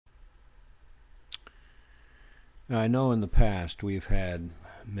I know in the past we've had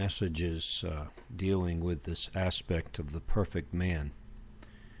messages dealing with this aspect of the perfect man.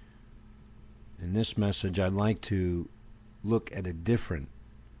 In this message, I'd like to look at a different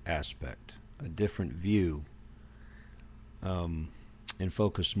aspect, a different view, and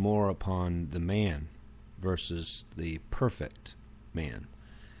focus more upon the man versus the perfect man.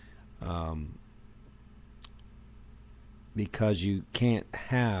 Because you can't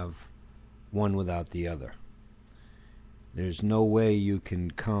have one without the other. There's no way you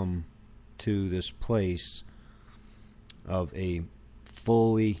can come to this place of a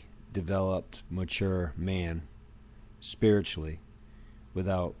fully developed, mature man spiritually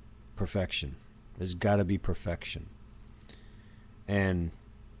without perfection. There's got to be perfection. And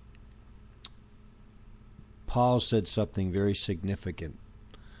Paul said something very significant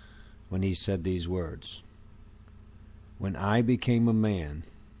when he said these words. When I became a man,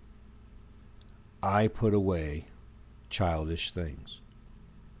 I put away childish things.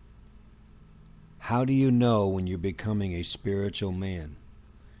 How do you know when you're becoming a spiritual man?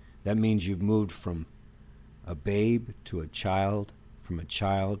 That means you've moved from a babe to a child, from a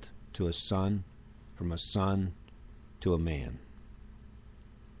child to a son, from a son to a man.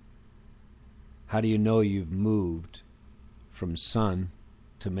 How do you know you've moved from son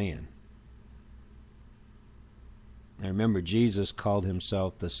to man? Now remember, Jesus called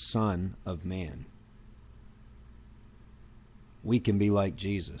himself the Son of Man. We can be like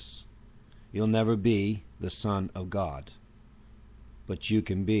Jesus. You'll never be the Son of God, but you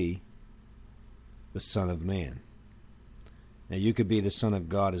can be the Son of Man. Now you could be the Son of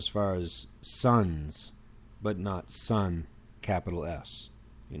God as far as sons, but not Son, capital S.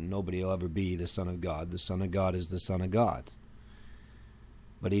 Nobody will ever be the Son of God. The Son of God is the Son of God.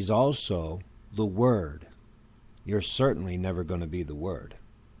 But he's also the Word. You're certainly never going to be the Word.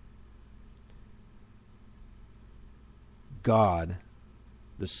 God,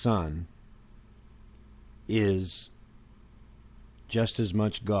 the Son, is just as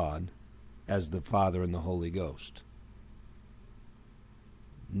much God as the Father and the Holy Ghost.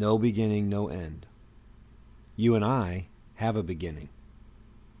 No beginning, no end. You and I have a beginning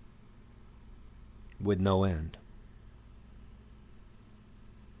with no end.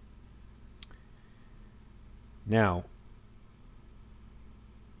 Now,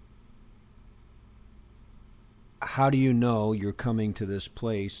 how do you know you're coming to this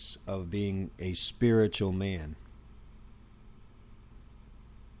place of being a spiritual man?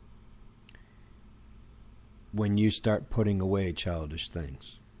 When you start putting away childish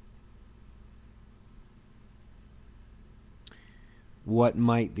things. What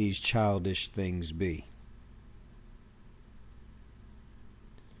might these childish things be?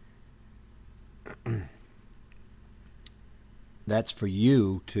 That's for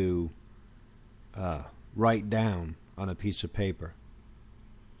you to write down on a piece of paper.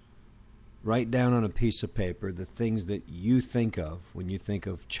 Write down on a piece of paper the things that you think of when you think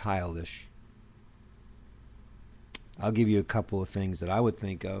of childish. I'll give you a couple of things that I would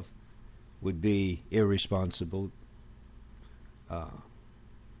think of would be irresponsible,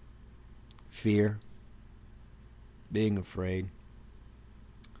 fear, being afraid,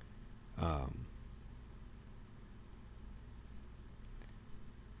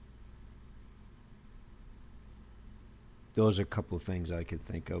 those are a couple of things I could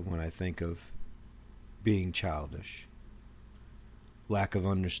think of when I think of being childish. Lack of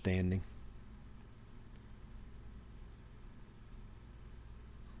understanding.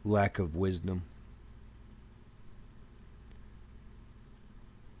 Lack of wisdom.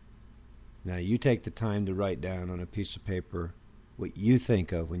 Now you take the time to write down on a piece of paper what you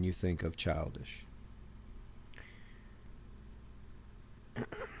think of when you think of childish.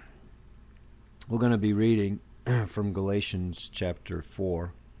 We're going to be reading from Galatians chapter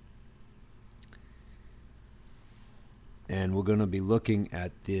 4. And we're going to be looking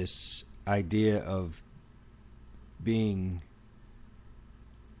at this idea of being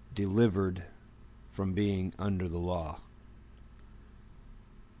delivered from being under the law.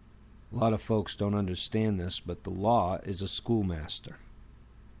 A lot of folks don't understand this, but the law is a schoolmaster.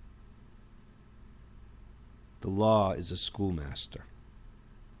 The law is a schoolmaster.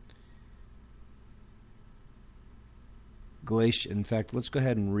 In fact, let's go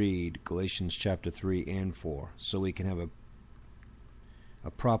ahead and read Galatians chapter 3 and 4 so we can have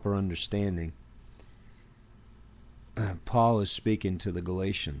a proper understanding. Paul is speaking to the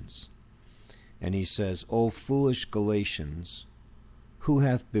Galatians, and he says, O foolish Galatians, who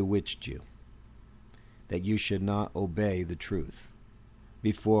hath bewitched you, that you should not obey the truth,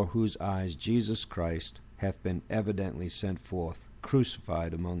 before whose eyes Jesus Christ hath been evidently sent forth,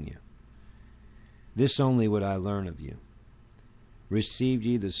 crucified among you? This only would I learn of you. Received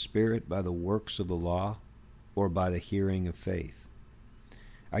ye the Spirit by the works of the law, or by the hearing of faith?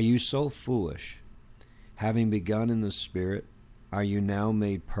 Are you so foolish? Having begun in the Spirit, are you now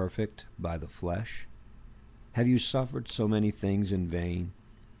made perfect by the flesh? Have you suffered so many things in vain?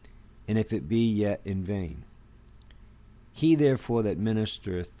 And if it be yet in vain, he therefore that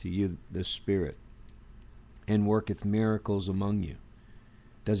ministereth to you the Spirit, and worketh miracles among you,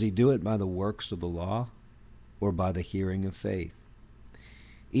 does he do it by the works of the law, or by the hearing of faith?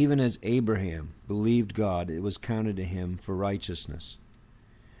 Even as Abraham believed God, it was counted to him for righteousness.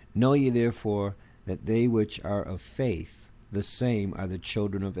 Know ye therefore that they which are of faith, the same are the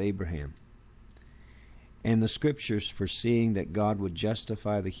children of Abraham. And the Scriptures, foreseeing that God would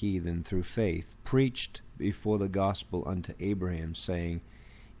justify the heathen through faith, preached before the gospel unto Abraham, saying,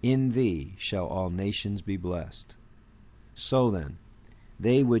 In thee shall all nations be blessed. So then,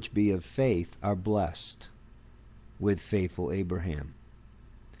 they which be of faith are blessed with faithful Abraham.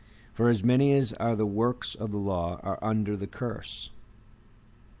 For as many as are the works of the law are under the curse.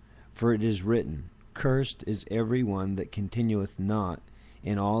 For it is written, Cursed is every one that continueth not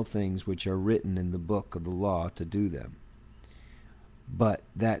in all things which are written in the book of the law to do them. But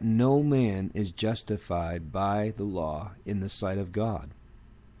that no man is justified by the law in the sight of God.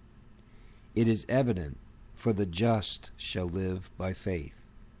 It is evident, for the just shall live by faith.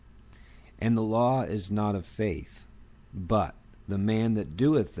 And the law is not of faith, but the man that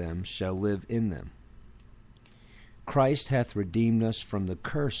doeth them shall live in them. Christ hath redeemed us from the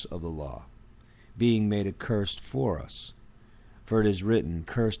curse of the law, being made a curse for us. For it is written,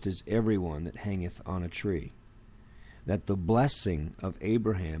 Cursed is every one that hangeth on a tree, that the blessing of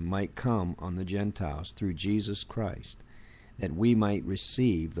Abraham might come on the Gentiles through Jesus Christ, that we might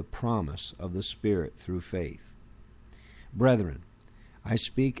receive the promise of the Spirit through faith. Brethren, I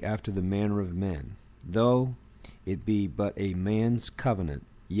speak after the manner of men, though it be but a man's covenant,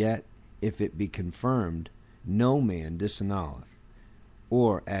 yet if it be confirmed, no man disannulleth,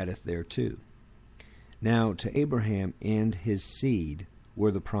 or addeth thereto. Now to Abraham and his seed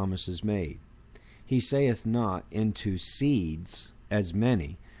were the promises made. He saith not into seeds as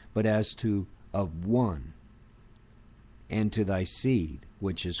many, but as to of one, and to thy seed,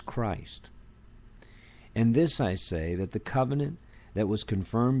 which is Christ. And this I say, that the covenant that was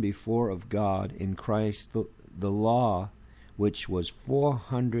confirmed before of God in Christ, the law, which was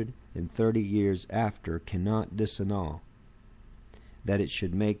 430 years after, cannot disannul, that it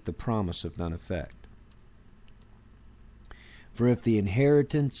should make the promise of none effect. For if the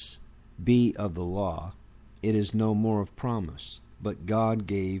inheritance be of the law, it is no more of promise, but God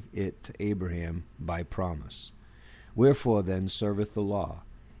gave it to Abraham by promise. Wherefore then serveth the law?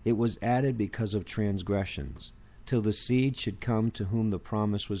 It was added because of transgressions, till the seed should come to whom the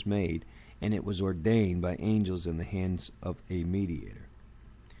promise was made, and it was ordained by angels in the hands of a mediator.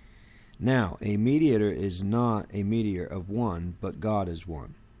 Now, a mediator is not a mediator of one, but God is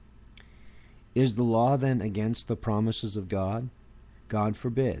one. Is the law then against the promises of God? God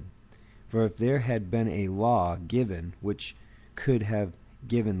forbid. For if there had been a law given which could have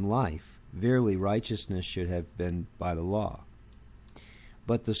given life, verily righteousness should have been by the law.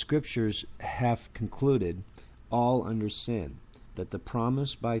 But the Scriptures have concluded all under sin, that the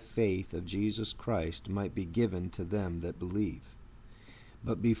promise by faith of Jesus Christ might be given to them that believe.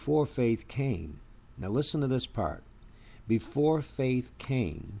 But before faith came, now listen to this part, before faith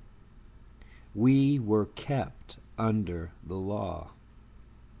came, we were kept under the law.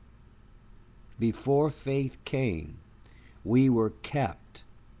 Before faith came, we were kept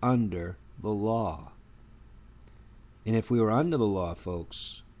under the law. And if we were under the law,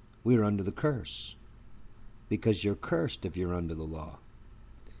 folks, we were under the curse. Because you're cursed if you're under the law.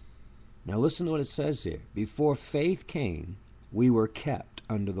 Now listen to what it says here. Before faith came, we were kept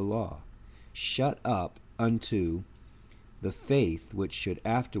under the law, shut up unto the faith which should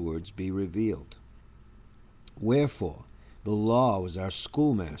afterwards be revealed. Wherefore, the law was our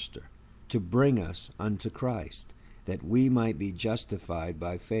schoolmaster, to bring us unto Christ, that we might be justified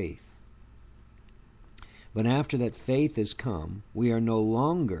by faith. But after that faith is come, we are no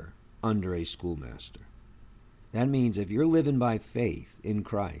longer under a schoolmaster. That means if you're living by faith in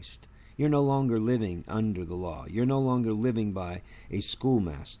Christ, you're no longer living under the law. You're no longer living by a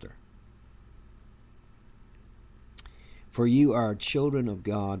schoolmaster. For you are children of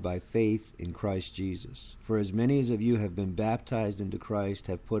God by faith in Christ Jesus. For as many as of you have been baptized into Christ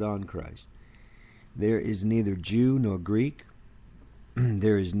have put on Christ. There is neither Jew nor Greek.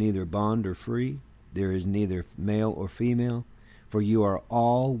 There is neither bond or free. There is neither male or female. For you are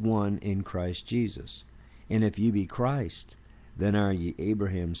all one in Christ Jesus. And if you be Christ, then are ye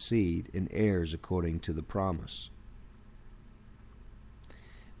Abraham's seed and heirs according to the promise.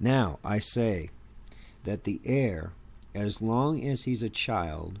 Now I say that the heir, as long as he's a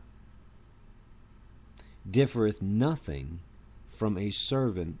child, differeth nothing from a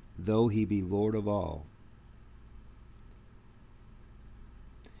servant, though he be Lord of all,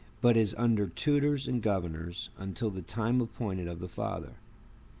 but is under tutors and governors until the time appointed of the Father.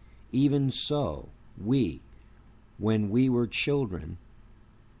 Even so, we, when we were children,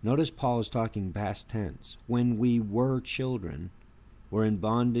 notice Paul is talking past tense, when we were children, were in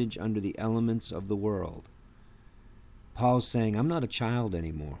bondage under the elements of the world. Paul's saying, I'm not a child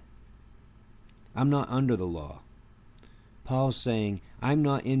anymore. I'm not under the law. Paul's saying, I'm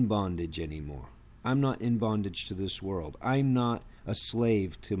not in bondage anymore. I'm not in bondage to this world. I'm not a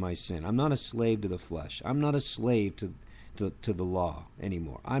slave to my sin. I'm not a slave to the flesh. I'm not a slave to the law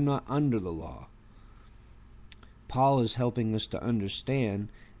anymore. I'm not under the law. Paul is helping us to understand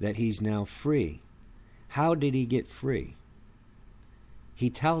that he's now free. How did he get free? He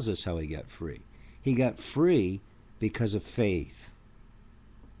tells us how he got free. He got free because of faith.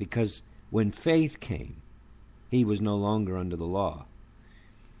 Because when faith came, he was no longer under the law.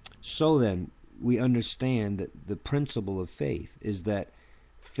 So then, we understand that the principle of faith is that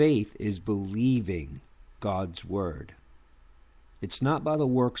faith is believing God's word. It's not by the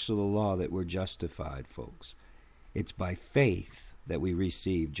works of the law that we're justified, folks. It's by faith that we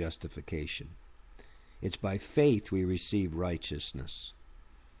receive justification. It's by faith we receive righteousness.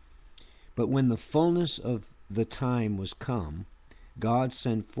 But when the fullness of the time was come, God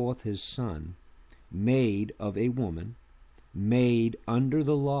sent forth his Son, made of a woman, made under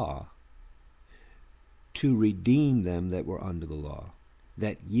the law, to redeem them that were under the law,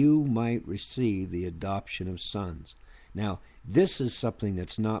 that you might receive the adoption of sons. Now, this is something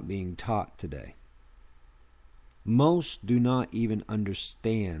that's not being taught today. Most do not even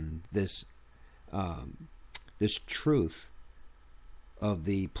understand this truth of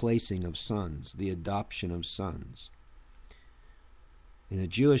the placing of sons, the adoption of sons. In the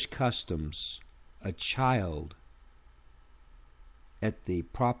Jewish customs, a child at the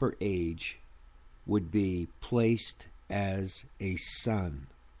proper age would be placed as a son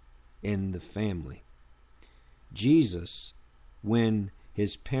in the family. Jesus, when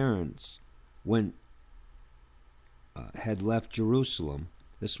his parents had left Jerusalem,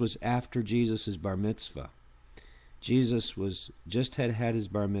 this was after Jesus' bar mitzvah. Jesus just had his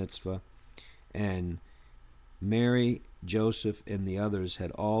bar mitzvah, and Mary, Joseph, and the others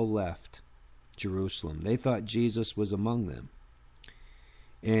had all left Jerusalem. They thought Jesus was among them.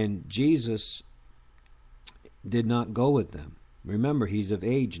 And Jesus did not go with them. Remember, he's of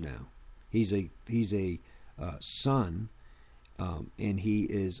age now. He's a son, and he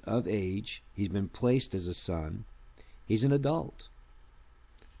is of age. He's been placed as a son. He's an adult.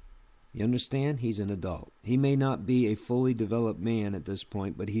 You understand? He's an adult. He may not be a fully developed man at this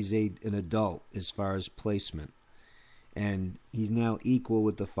point, but he's an adult as far as placement. And he's now equal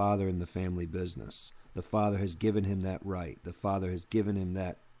with the father in the family business. The father has given him that right. The father has given him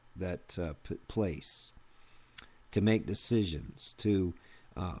that place to make decisions, to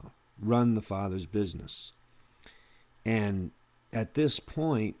run the father's business. And at this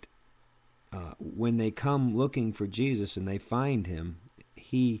point, when they come looking for Jesus and they find him,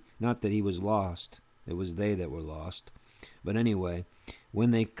 not that he was lost, it was they that were lost. But anyway,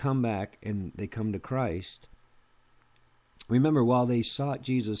 when they come back and they come to Christ, remember, while they sought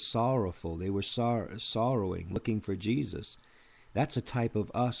Jesus sorrowful, they were sorrowing, looking for Jesus. That's a type of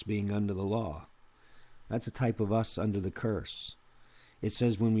us being under the law. That's a type of us under the curse. It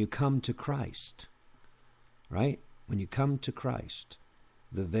says when you come to Christ, right? When you come to Christ,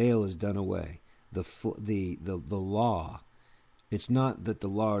 the veil is done away. The law, it's not that the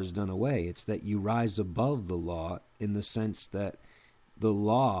law is done away. It's that you rise above the law in the sense that the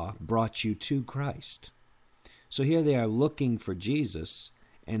law brought you to Christ. So here they are looking for Jesus,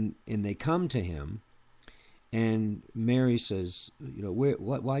 and they come to him, and Mary says,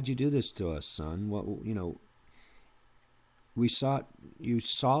 why'd you do this to us, son? We sought you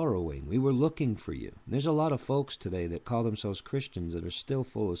sorrowing. We were looking for you. And there's a lot of folks today that call themselves Christians that are still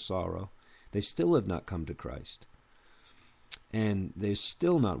full of sorrow. They still have not come to Christ. And they're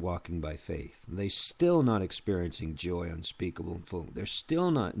still not walking by faith. They're still not experiencing joy unspeakable and full. They're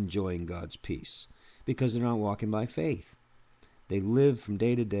still not enjoying God's peace because they're not walking by faith. They live from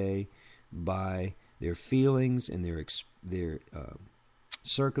day to day by their feelings, and their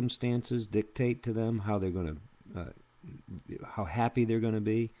circumstances dictate to them how they're going to, how happy they're going to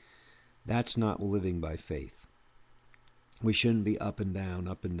be. That's not living by faith. We shouldn't be up and down,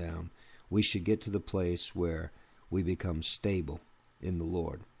 up and down. We should get to the place where we become stable in the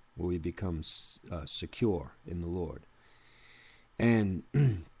Lord, where we become secure in the Lord. And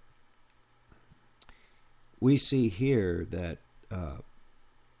we see here that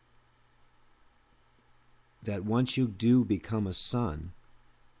that once you do become a son,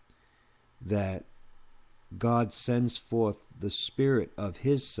 that God sends forth the Spirit of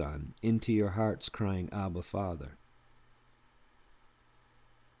His Son into your hearts, crying, Abba, Father.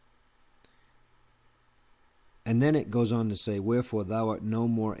 And then it goes on to say, wherefore thou art no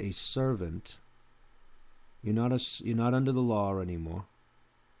more a servant. You're not under the law anymore.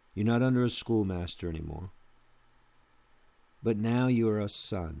 You're not under a schoolmaster anymore. But now you are a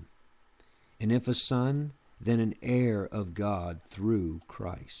son. And if a son, then an heir of God through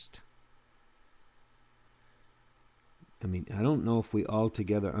Christ. I mean, I don't know if we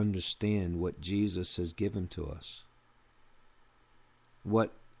altogether understand what Jesus has given to us, what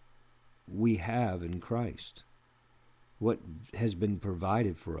we have in Christ, what has been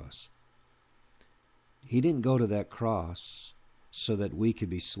provided for us. He didn't go to that cross so that we could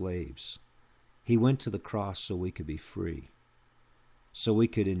be slaves. He went to the cross so we could be free, so we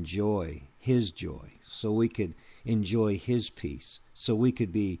could enjoy His joy, so we could enjoy His peace, so we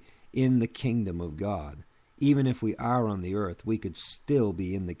could be in the kingdom of God. Even if we are on the earth, we could still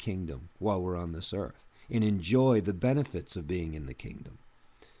be in the kingdom while we're on this earth and enjoy the benefits of being in the kingdom.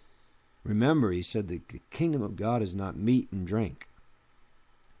 Remember, He said the kingdom of God is not meat and drink,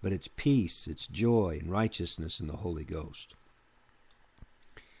 but it's peace, it's joy, and righteousness in the Holy Ghost.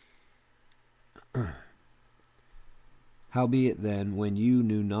 Howbeit then, when you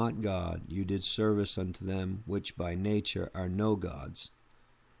knew not God, you did service unto them which by nature are no gods.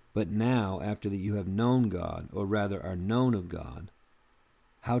 But now, after that you have known God, or rather are known of God,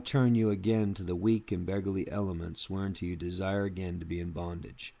 how turn you again to the weak and beggarly elements whereunto you desire again to be in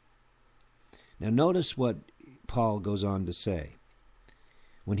bondage? Now notice what Paul goes on to say.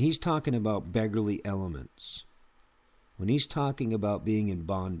 When he's talking about beggarly elements, when he's talking about being in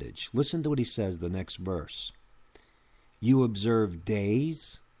bondage, listen to what he says the next verse. You observe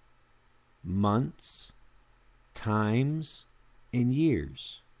days, months, times, and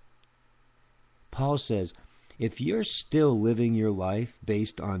years. Paul says, if you're still living your life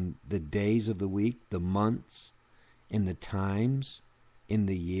based on the days of the week, the months, and the times, in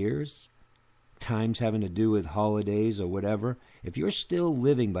the years, times having to do with holidays or whatever, if you're still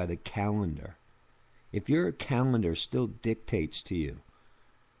living by the calendar, if your calendar still dictates to you,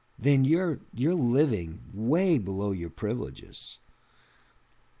 then you're living way below your privileges.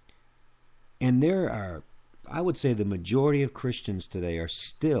 And there are, I would say the majority of Christians today are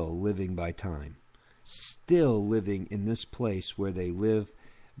still living by time, still living in this place where they live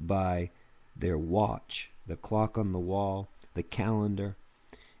by their watch, the clock on the wall, the calendar,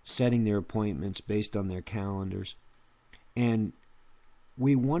 setting their appointments based on their calendars. And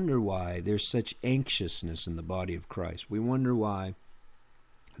we wonder why there's such anxiousness in the body of Christ. We wonder why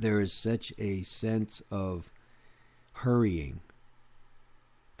there is such a sense of hurrying,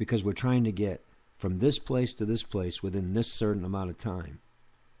 because we're trying to get from this place to this place within this certain amount of time.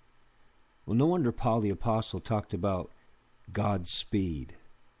 Well, no wonder Paul the Apostle talked about God's speed.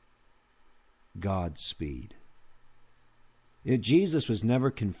 God's speed. Jesus was never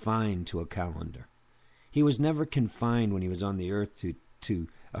confined to a calendar. He was never confined when he was on the earth to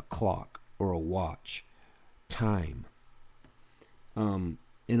a clock or a watch. Time.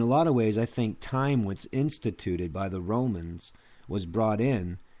 In a lot of ways, I think time was instituted by the Romans, was brought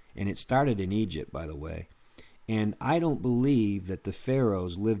in, and it started in Egypt, by the way. And I don't believe that the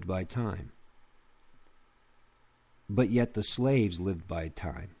pharaohs lived by time. But yet the slaves lived by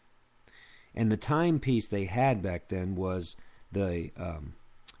time. And the timepiece they had back then was the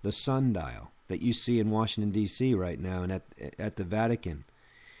sundial that you see in Washington, D.C. right now and at the Vatican.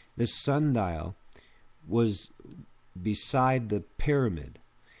 The sundial was beside the pyramid.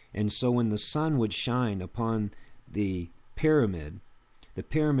 And so when the sun would shine upon the pyramid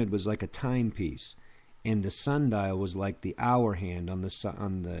was like a timepiece, and the sundial was like the hour hand on the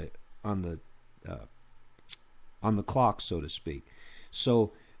clock, so to speak.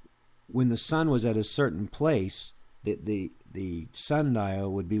 So when the sun was at a certain place, the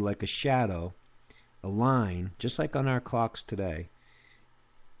sundial would be like a shadow, a line, just like on our clocks today,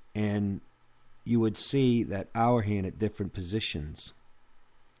 and you would see that hour hand at different positions.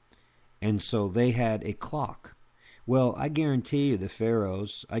 And so they had a clock. Well, I guarantee you the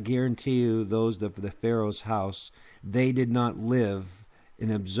pharaohs, I guarantee you those of the pharaoh's house, they did not live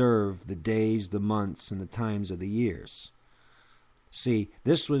and observe the days, the months, and the times of the years. See,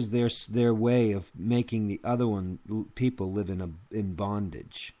 this was their way of making the other people live in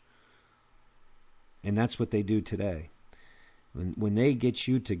bondage. And that's what they do today. When they get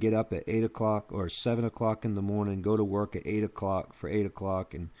you to get up at 8 o'clock or 7 o'clock in the morning, go to work at 8 o'clock for 8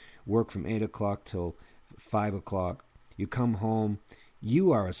 o'clock and work from 8 o'clock till 5 o'clock, you come home,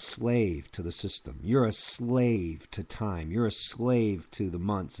 you are a slave to the system. You're a slave to time. You're a slave to the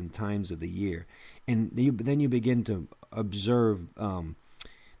months and times of the year. And then you begin to observe,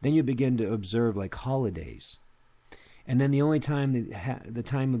 like holidays. And then the only time, the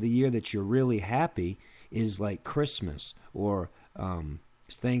time of the year that you're really happy is like Christmas or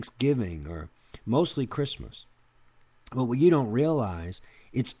Thanksgiving, or mostly Christmas. But what you don't realize,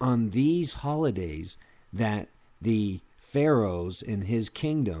 it's on these holidays that the pharaohs in his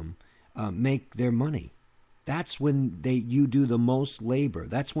kingdom make their money. That's when you do the most labor.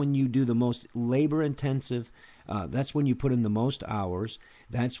 That's when you do the most labor intensive. That's when you put in the most hours.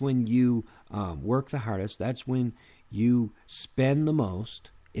 That's when you work the hardest. That's when you spend the most,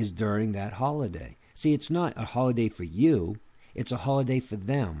 is during that holiday. See, it's not a holiday for you. It's a holiday for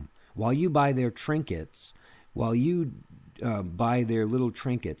them. While you buy their trinkets, while you buy their little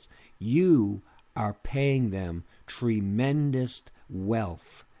trinkets, you are paying them tremendous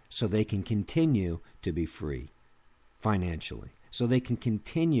wealth so they can continue to be free financially, so they can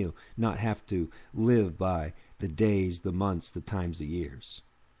continue not have to live by the days, the months, the times, the years.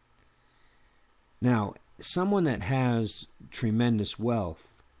 Now, someone that has tremendous wealth,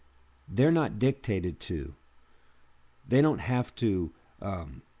 they're not dictated to. They don't have to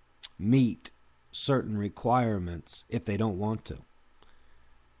meet certain requirements if they don't want to.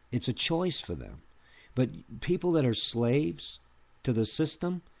 It's a choice for them. But people that are slaves to the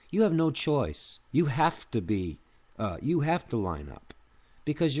system, you have no choice. You have to be, you have to line up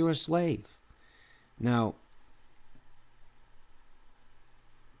because you're a slave. Now,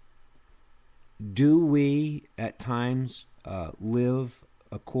 do we at times live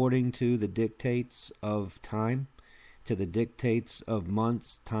according to the dictates of time, to the dictates of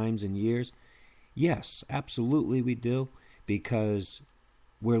months, times, and years? Yes, absolutely we do, because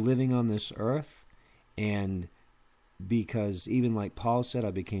we're living on this earth, and because even like Paul said, I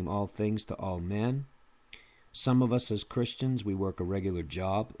became all things to all men. Some of us as Christians, we work a regular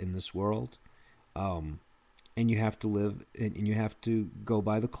job in this world, and you have to live, and you have to go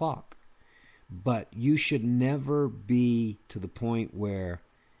by the clock. But you should never be to the point where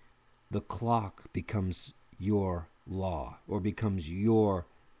the clock becomes your law or becomes your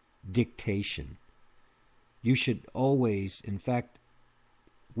dictation. You should always, in fact,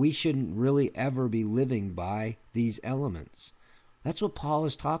 we shouldn't really ever be living by these elements. That's what Paul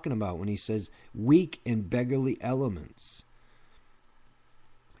is talking about when he says weak and beggarly elements.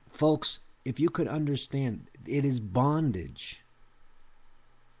 Folks, if you could understand, it is bondage.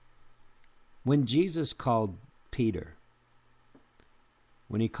 When Jesus called Peter,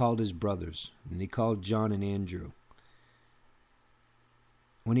 when he called his brothers, and he called John and Andrew,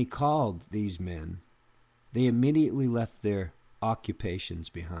 when he called these men, they immediately left their occupations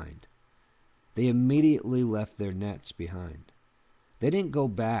behind. They immediately left their nets behind. They didn't go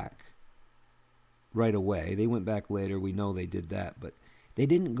back right away. They went back later. We know they did that, but they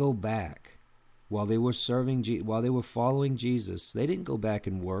didn't go back while they were while they were following Jesus. They didn't go back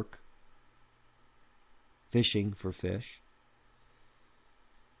and work fishing for fish.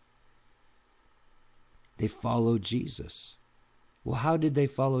 They followed Jesus. Well, how did they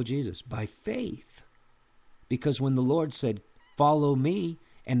follow Jesus? By faith. Because when the Lord said, "Follow me,"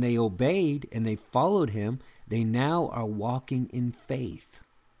 and they obeyed and they followed him, they now are walking in faith.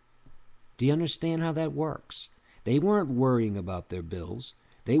 Do you understand how that works? They weren't worrying about their bills.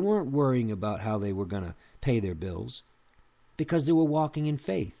 They weren't worrying about how they were going to pay their bills because they were walking in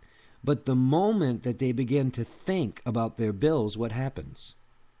faith. But the moment that they begin to think about their bills, what happens?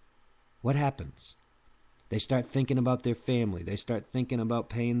 What happens? They start thinking about their family. They start thinking about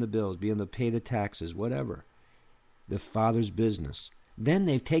paying the bills, being able to pay the taxes, whatever. The Father's business. Then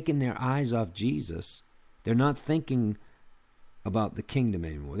they've taken their eyes off Jesus. They're not thinking about the kingdom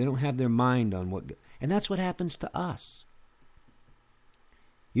anymore. They don't have their mind on what... And that's what happens to us.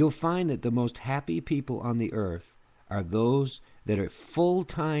 You'll find that the most happy people on the earth are those that are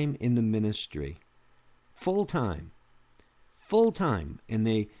full-time in the ministry. Full-time. Full-time. And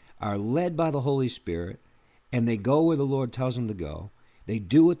they are led by the Holy Spirit, and they go where the Lord tells them to go. They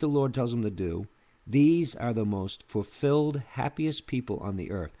do what the Lord tells them to do. These are the most fulfilled, happiest people on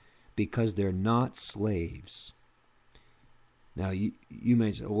the earth because they're not slaves. Now, you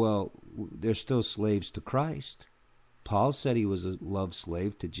may say, well, they're still slaves to Christ. Paul said he was a love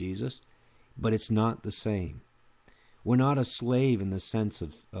slave to Jesus, but it's not the same. We're not a slave in the sense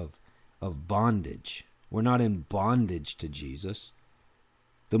of bondage. We're not in bondage to Jesus.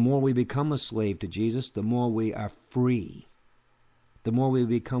 The more we become a slave to Jesus, the more we are free. The more we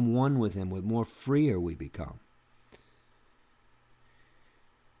become one with him, the more freer we become.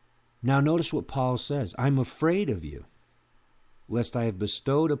 Now notice what Paul says. I'm afraid of you, lest I have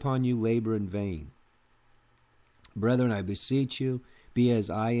bestowed upon you labor in vain. Brethren, I beseech you, be as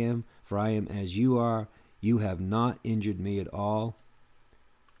I am, for I am as you are. You have not injured me at all.